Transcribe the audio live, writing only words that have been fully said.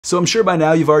So I'm sure by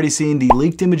now you've already seen the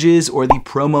leaked images or the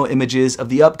promo images of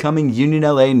the upcoming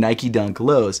UNLA Nike Dunk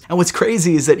lows. And what's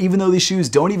crazy is that even though these shoes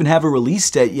don't even have a release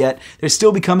date yet, they're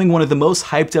still becoming one of the most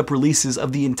hyped up releases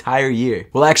of the entire year.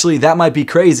 Well, actually, that might be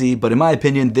crazy, but in my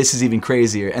opinion, this is even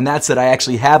crazier. And that's that I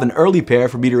actually have an early pair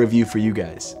for me to review for you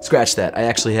guys. Scratch that, I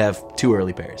actually have 2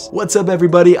 early pairs. What's up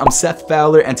everybody, I'm Seth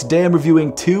Fowler, and today I'm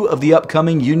reviewing 2 of the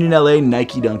upcoming UNLA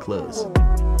Nike Dunk lows.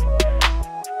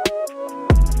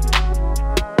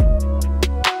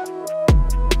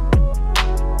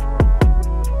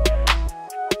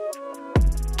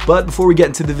 But before we get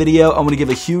into the video, I want to give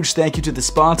a huge thank you to the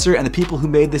sponsor and the people who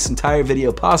made this entire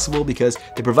video possible because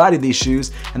they provided these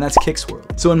shoes, and that's Kicks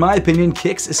World. So in my opinion,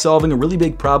 Kicks is solving a really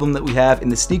big problem that we have in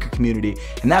the sneaker community,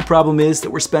 and that problem is that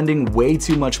we're spending way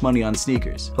too much money on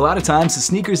sneakers. A lot of times, the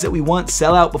sneakers that we want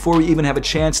sell out before we even have a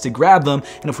chance to grab them,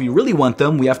 and if we really want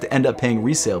them, we have to end up paying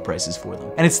resale prices for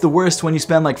them. And it's the worst when you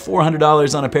spend like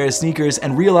 $400 on a pair of sneakers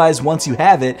and realize once you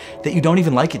have it that you don't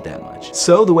even like it that much.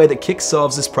 So the way that Kicks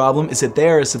solves this problem is that they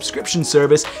are a subscription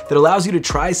service that allows you to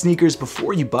try sneakers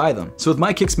before you buy them. So with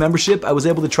my Kicks membership, I was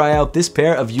able to try out this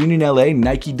pair of UNLA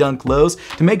Nike Dunk lows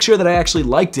to make sure that I actually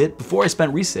liked it before I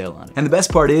spent resale on it. And the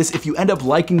best part is, if you end up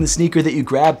liking the sneaker that you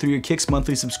grabbed through your Kicks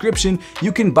monthly subscription,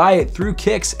 you can buy it through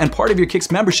Kicks, and part of your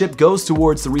Kicks membership goes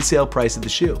towards the resale price of the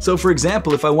shoe. So for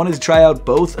example, if I wanted to try out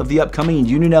both of the upcoming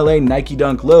UNLA Nike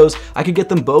Dunk lows, I could get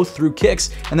them both through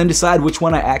Kicks and then decide which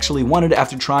one I actually wanted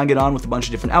after trying it on with a bunch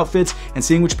of different outfits and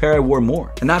seeing which pair I wore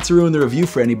more. And not to ruin the review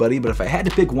for anybody, but if I had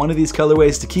to pick one of these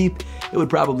colorways to keep, it would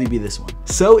probably be this one.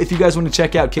 So if you guys want to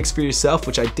check out Kicks for yourself,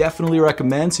 which I definitely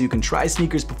recommend so you can try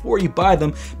sneakers before you buy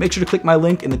them, make sure to click my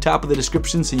link in the top of the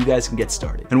description so you guys can get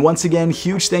started. And once again,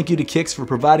 huge thank you to Kicks for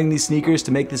providing these sneakers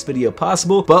to make this video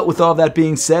possible. But with all that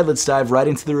being said, let's dive right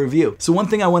into the review. So one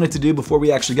thing I wanted to do before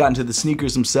we actually got into the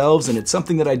sneakers themselves, and it's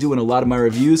something that I do in a lot of my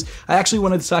reviews, I actually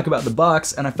wanted to talk about the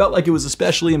box, and I felt like it was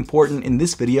especially important in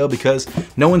this video because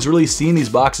no one's really seen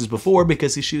these boxes before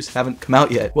because these shoes haven't come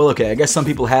out yet. Well, okay, I guess some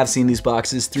people have seen these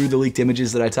boxes through the leaked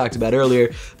images that I talked about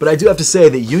earlier, but I do have to say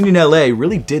that UNLA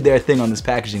really did their thing on this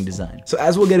packaging design. So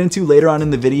as we'll get into later on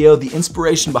in the video, the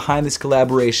inspiration behind this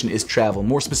collaboration is travel.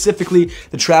 More specifically,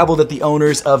 the travel that the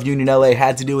owners of UNLA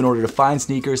had to do in order to find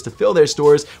sneakers to fill their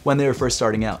stores when they were first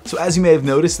starting out. So as you may have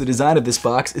noticed, the design of this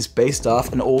box is based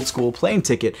off an old school plane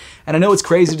ticket. And I know it's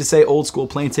crazy to say old school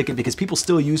plane ticket because people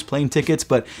still use plane tickets,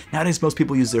 but nowadays most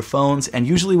people use their phones, and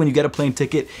usually when you get a plane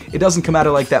ticket, it doesn't come out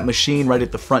of like that machine right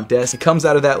at the front desk. It comes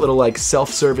out of that little like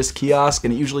self-service kiosk,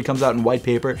 and it usually comes out in white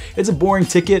paper. It's a boring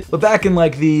ticket, but back in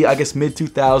like the, I guess, mid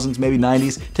 2000s, maybe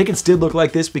 90s, tickets did look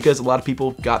like this because a lot of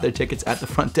people got their tickets at the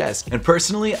front desk. And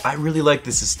personally, I really like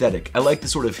this aesthetic. I like the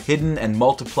sort of hidden and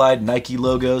multiplied Nike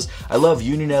logos. I love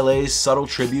UNLA's subtle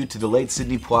tribute to the late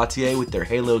Sidney Poitier with their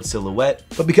haloed silhouette.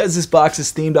 But because this box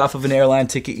is themed off of an airline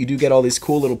ticket, you do get all these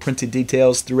cool little printed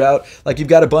details throughout. Like you've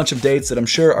got a bunch of dates that I'm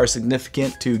sure are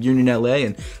significant to UNLA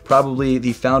and probably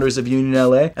the founders of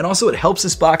UNLA. And also it helps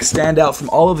this box stand out from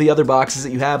all of the other boxes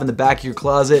that you have in the back of your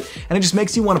closet, and it just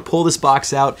makes you want to pull this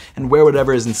box out and wear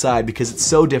whatever is inside because it's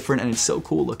so different and it's so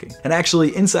cool looking. And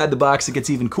actually inside the box it gets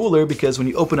even cooler because when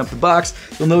you open up the box,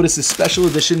 you'll notice this special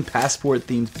edition passport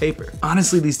themed paper.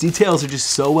 Honestly, these details are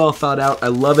just so well thought out. I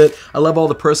love it. I love all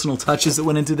the personal touches that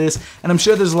went into this, and I'm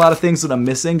sure there's a lot of things that I'm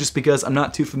missing just because I'm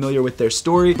not too familiar with their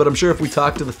story, but I'm sure if we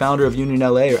talk to the founder of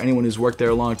UNLA or anyone who's worked there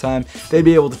a long time, they'd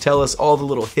be able to tell us all the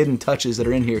little hidden touches that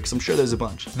are in here because I'm sure there's a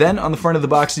bunch. Then on the front of the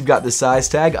box you've got the size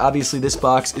tag. Obviously this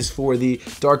box is for the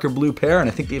darker blue pair, and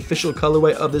I think the official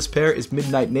colorway of this pair is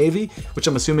Midnight Navy, which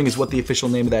I'm assuming is what the official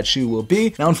name of that shoe will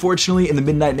be. Now unfortunately in the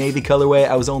Midnight Navy colorway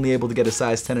I was only able to get a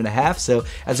size 10.5, so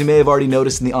as you may have already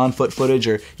noticed in the on-foot footage,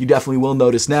 or you definitely will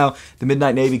notice now, the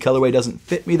Midnight Navy colorway doesn't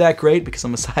fit me that great because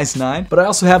I'm a size 9. But I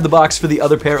also have the box for the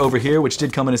other pair over here, which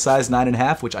did come in a size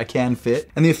 9.5, which I can fit.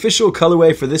 And the official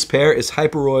colorway for this pair is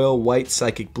Hyper Royal White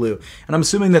Psychic Blue, and I'm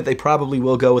assuming that they probably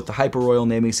will go with the Hyper Royal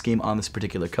naming scheme on this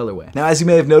particular colorway. Now as you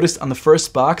may have noticed on the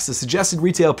first box, the suggested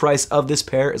retail price of this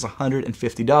pair is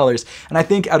 $150, and I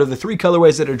think out of the 3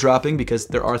 colorways that are dropping, because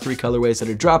there are 3 colorways that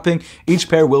are dropping, each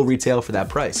pair will retail for that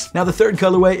price. Now the third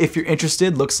colorway, if you're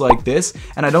interested, looks like this,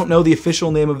 and I don't know the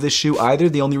official name of this shoe either.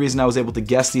 The only reason I was able to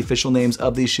guess the official names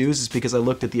of these shoes is because I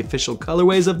looked at the official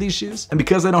colorways of these shoes, and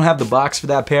because I don't have the box for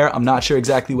that pair, I'm I'm not sure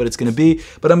exactly what it's going to be,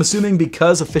 but I'm assuming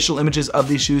because official images of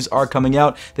these shoes are coming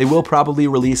out, they will probably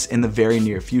release in the very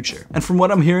near future. And from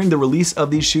what I'm hearing, the release of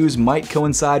these shoes might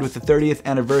coincide with the 30th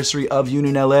anniversary of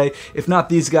UNLA. If not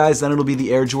these guys, then it'll be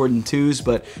the Air Jordan 2s,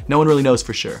 but no one really knows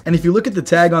for sure. And if you look at the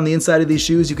tag on the inside of these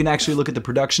shoes, you can actually look at the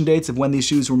production dates of when these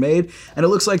shoes were made, and it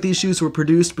looks like these shoes were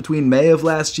produced between May of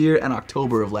last year and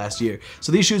October of last year.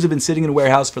 So these shoes have been sitting in a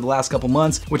warehouse for the last couple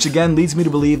months, which again leads me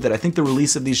to believe that I think the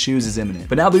release of these shoes is imminent.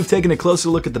 But now that we've taken a closer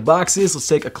look at the boxes, let's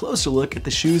take a closer look at the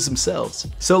shoes themselves.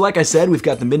 So like I said, we've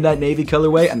got the Midnight Navy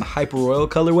colorway and the Hyper Royal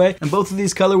colorway, and both of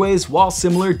these colorways, while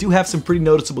similar, do have some pretty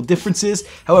noticeable differences.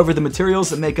 However, the materials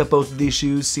that make up both of these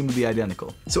shoes seem to be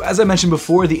identical. So as I mentioned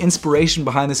before, the inspiration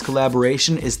behind this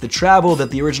collaboration is the travel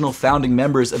that the original founding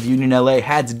members of UNLA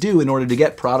had to do in order to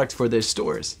get product for their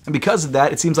stores. And because of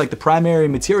that, it seems like the primary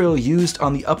material used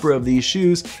on the upper of these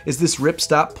shoes is this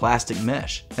ripstop plastic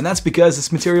mesh. And that's because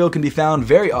this material can be found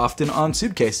very often on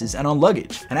suitcases and on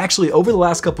luggage. And actually, over the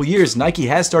last couple years, Nike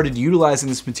has started utilizing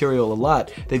this material a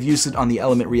lot. They've used it on the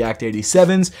Element React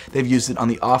 87s, they've used it on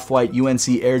the Off-White UNC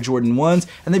Air Jordan 1s,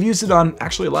 and they've used it on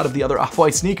actually a lot of the other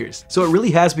Off-White sneakers. So it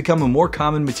really has become a more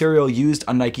common material used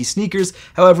on Nike sneakers.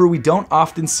 However, we don't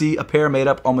often see a pair made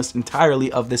up almost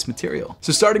entirely of this material.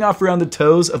 So starting off around the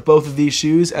toes of both of these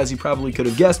shoes, as you probably could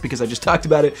have guessed because I just talked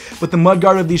about it, but the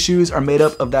mudguard of these shoes are made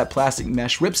up of that plastic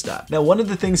mesh ripstop. Now, one of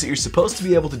the things that you're supposed to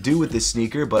be able to do with this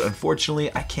sneaker, but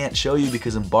unfortunately I can't show you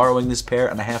because I'm borrowing this pair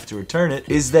and I have to return it,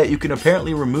 is that you can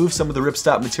apparently remove some of the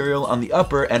ripstop material on the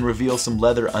upper and reveal some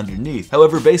leather underneath.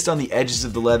 However, based on the edges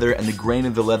of the leather and the grain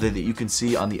of the leather that you can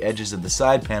see on the edges of the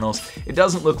side panels, it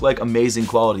doesn't look like amazing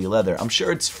quality leather. I'm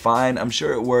sure it's fine, I'm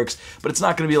sure it works, but it's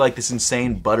not going to be like this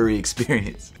insane buttery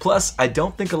experience. Plus, I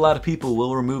don't think a lot of people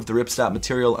will remove the ripstop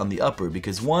material on the upper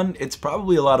because one, it's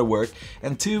probably a lot of work,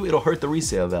 and two, it'll hurt the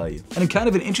resale value. And in kind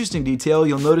of an interesting detail,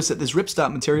 you'll notice that this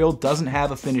ripstop material doesn't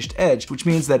have a finished edge, which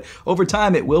means that over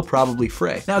time it will probably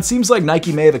fray. Now, it seems like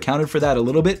Nike may have accounted for that a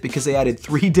little bit because they added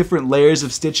 3 different layers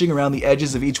of stitching around the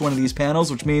edges of each one of these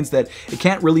panels, which means that it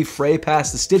can't really fray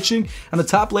past the stitching, and the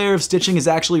top layer of stitching is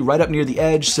actually right up near the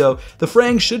edge, so the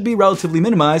fraying should be relatively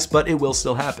minimized, but it will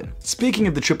still happen. Speaking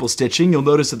of the triple stitching, you'll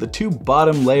notice that the 2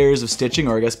 bottom layers of stitching,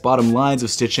 or I guess bottom lines of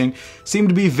stitching, seem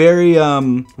to be very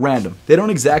random. They don't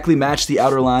exactly match the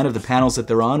outer line of the panels that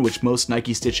they're on, which most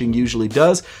Nike stitching usually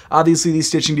does. Obviously, these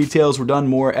stitching details were done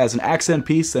more as an accent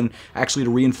piece than actually to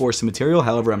reinforce the material.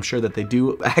 However, I'm sure that they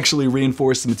do actually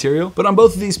reinforce the material. But on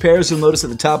both of these pairs, you'll notice that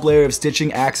the top layer of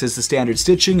stitching acts as the standard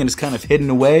stitching and is kind of hidden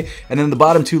away, and then the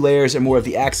bottom 2 layers are more of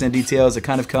the accent details that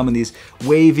kind of come in these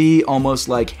wavy, almost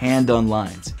like hand-done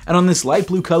lines. And on this light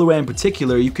blue colorway in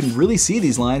particular, you can really see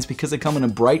these lines because they come in a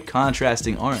bright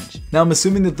contrasting orange. Now, I'm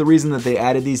assuming that the reason that they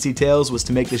added these details was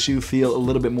to make the shoe feel a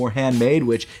little bit more handmade,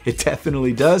 which it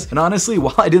definitely does. And honestly,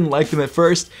 while I didn't like them at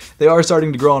first, they are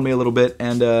starting to grow on me a little bit,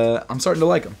 and I'm starting to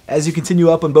like them. As you continue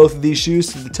up on both of these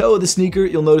shoes to the toe of the sneaker,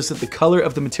 you'll notice that the color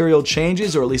of the material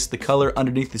changes, or at least the color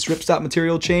underneath this ripstop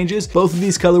material changes. Both of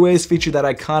these colorways feature that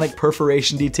iconic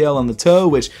perforation detail on the toe,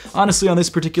 which honestly on this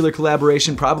particular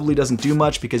collaboration probably doesn't do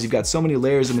much because you've got so many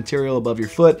layers of material above your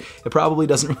foot. It probably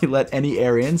doesn't really let any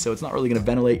air in, so it's not really going to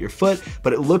ventilate your foot,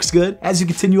 but it looks good. As you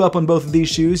continue up on both of these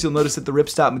shoes, you'll notice that the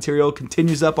ripstop material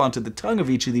continues up onto the tongue of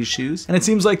each of these shoes, and it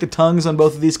seems like the tongues on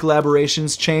both of these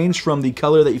collaborations change from the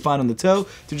color that you find on the toe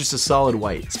to just a solid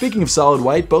white. Speaking of solid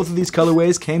white, both of these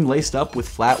colorways came laced up with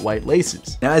flat white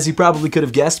laces. Now, as you probably could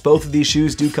have guessed, both of these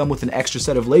shoes do come with an extra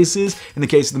set of laces. In the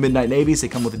case of the Midnight Navies, they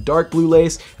come with a dark blue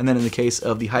lace, and then in the case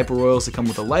of the Hyper Royals, they come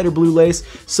with a lighter blue lace.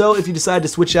 So if you decide to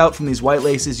switch out from these white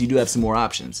laces, you do have some more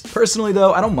options. Personally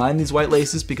though, I don't mind these white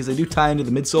laces because they do tie into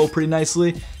the midsole pretty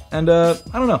nicely. And I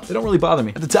don't know, they don't really bother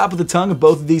me. At the top of the tongue of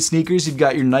both of these sneakers, you've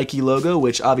got your Nike logo,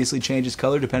 which obviously changes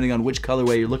color depending on which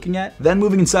colorway you're looking at. Then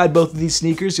moving inside both of these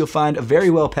sneakers, you'll find a very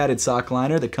well padded sock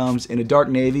liner that comes in a dark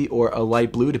navy or a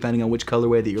light blue, depending on which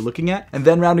colorway that you're looking at. And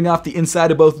then rounding off the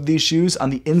inside of both of these shoes,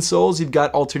 on the insoles, you've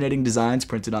got alternating designs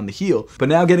printed on the heel. But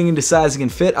now getting into sizing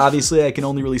and fit, obviously I can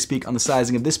only really speak on the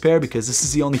sizing of this pair because this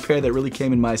is the only pair that really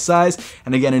came in my size.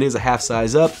 And again, it is a half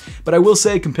size up. But I will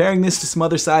say, comparing this to some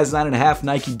other size 9.5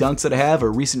 Nike Dunks that I have,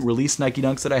 or recent release Nike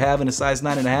Dunks that I have in a size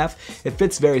 9.5, it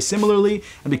fits very similarly,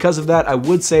 and because of that, I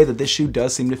would say that this shoe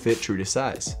does seem to fit true to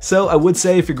size. So I would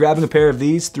say if you're grabbing a pair of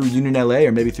these through UNLA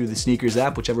or maybe through the sneakers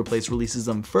app, whichever place releases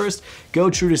them first, go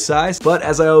true to size. But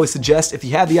as I always suggest, if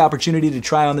you have the opportunity to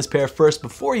try on this pair first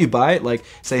before you buy it, like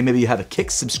say maybe you have a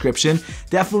Kicks subscription,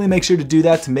 definitely make sure to do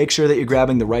that to make sure that you're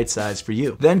grabbing the right size for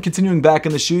you. Then continuing back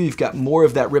on the shoe, you've got more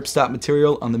of that ripstop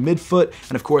material on the midfoot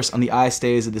and of course on the eye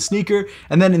stays of the sneaker,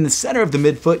 and then then in the center of the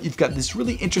midfoot, you've got this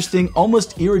really interesting,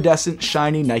 almost iridescent,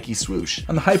 shiny Nike swoosh.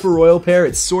 On the Hyper Royal pair,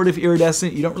 it's sort of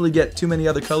iridescent. You don't really get too many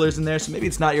other colors in there, so maybe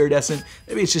it's not iridescent,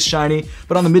 maybe it's just shiny.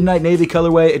 But on the Midnight Navy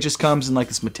colorway, it just comes in like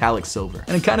this metallic silver.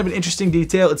 And in kind of an interesting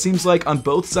detail, it seems like on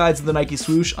both sides of the Nike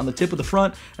swoosh, on the tip of the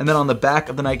front, and then on the back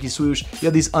of the Nike swoosh, you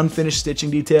have these unfinished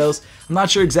stitching details. I'm not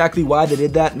sure exactly why they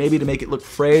did that, maybe to make it look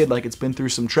frayed, like it's been through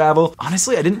some travel.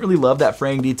 Honestly, I didn't really love that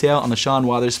fraying detail on the Sean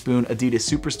Wotherspoon Adidas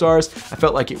Superstars. I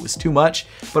felt like it was too much.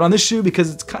 But on this shoe,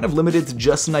 because it's kind of limited to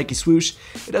just the Nike swoosh,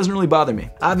 it doesn't really bother me.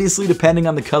 Obviously, depending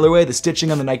on the colorway, the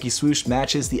stitching on the Nike swoosh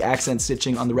matches the accent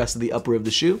stitching on the rest of the upper of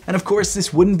the shoe. And of course,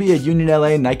 this wouldn't be a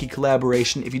UNLA Nike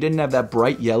collaboration if you didn't have that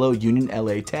bright yellow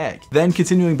UNLA tag. Then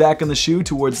continuing back on the shoe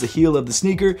towards the heel of the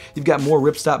sneaker, you've got more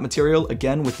ripstop material,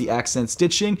 again with the accent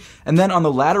stitching. And then on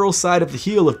the lateral side of the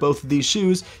heel of both of these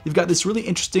shoes, you've got this really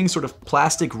interesting sort of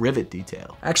plastic rivet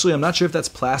detail. Actually, I'm not sure if that's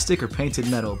plastic or painted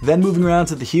metal. Then moving around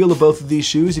to the heel of both of these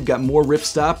shoes, you've got more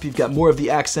ripstop, you've got more of the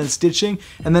accent stitching,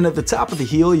 and then at the top of the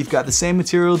heel, you've got the same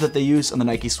material that they use on the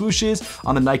Nike swooshes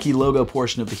on the Nike logo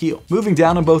portion of the heel. Moving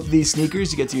down on both of these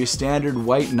sneakers, you get to your standard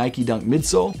white Nike Dunk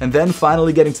midsole, and then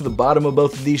finally getting to the bottom of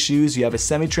both of these shoes, you have a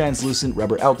semi-translucent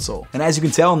rubber outsole. And as you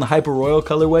can tell, in the Hyper Royal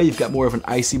colorway, you've got more of an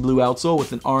icy blue outsole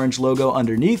with an orange logo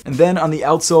underneath, and then on the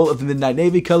outsole of the Midnight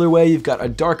Navy colorway, you've got a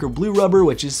darker blue rubber,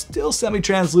 which is still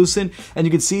semi-translucent, and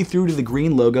you can see through to the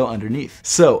green logo underneath.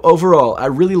 So overall, I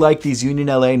really like these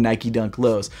UNLA Nike Dunk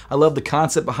lows. I love the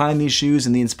concept behind these shoes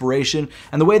and the inspiration,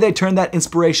 and the way they turn that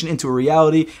inspiration into a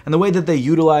reality, and the way that they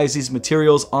utilize these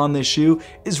materials on this shoe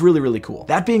is really, really cool.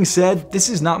 That being said, this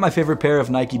is not my favorite pair of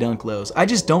Nike Dunk lows. I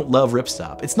just don't love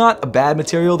ripstop. It's not a bad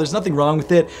material, there's nothing wrong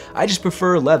with it. I just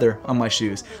prefer leather on my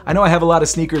shoes. I know I have a lot of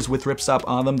sneakers with ripstop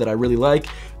on them that I really like,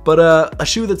 but a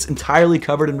shoe that's entirely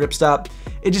covered in ripstop,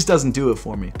 it just doesn't do it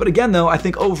for me. But again though, I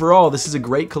think overall this is a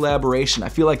great collaboration. I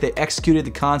feel like they executed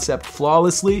the concept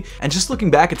flawlessly, and just looking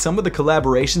back at some of the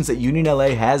collaborations that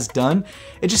UNLA has done,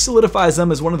 it just solidifies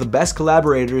them as one of the best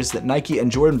collaborators that Nike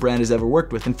and Jordan Brand has ever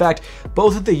worked with. In fact,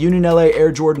 both of the UNLA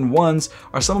Air Jordan 1s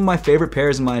are some of my favorite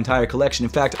pairs in my entire collection. In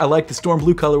fact, I like the Storm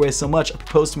Blue colorway so much, I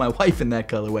proposed to my wife in that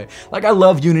colorway. Like, I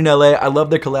love UNLA, I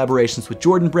love their collaborations with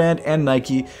Jordan Brand and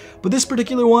Nike, but this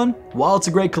particular one, while it's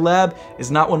a great collab, is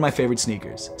not one of my favorite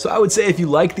sneakers. So I would say if you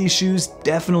like these shoes,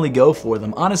 definitely go for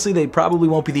them. Honestly, they probably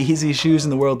won't be the easiest shoes in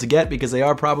the world to get because they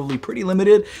are probably pretty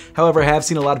limited. However, I have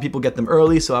seen a lot of people get them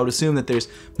early, so I would assume that there's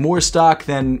more stock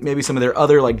than maybe some of their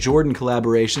other like Jordan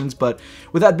collaborations. But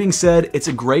with that being said, it's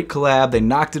a great collab. They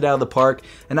knocked it out of the park.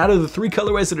 And out of the 3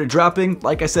 colorways that are dropping,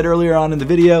 like I said earlier on in the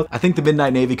video, I think the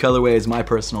Midnight Navy colorway is my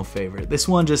personal favorite. This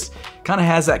one just kind of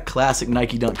has that classic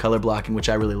Nike Dunk color blocking, which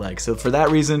I really like. So for that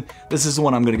reason, this is the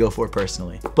one I'm going to go for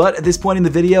personally. But at this point in the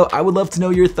video, I would love to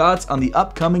know your thoughts on the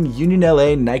upcoming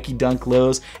UNLA Nike Dunk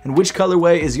lows and which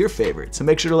colorway is your favorite. So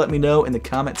make sure to let me know in the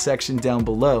comment section down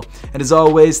below. And as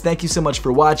always, thank you so much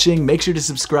for watching. Make sure to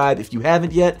subscribe if you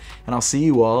haven't yet, and I'll see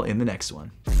you all in the next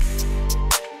one.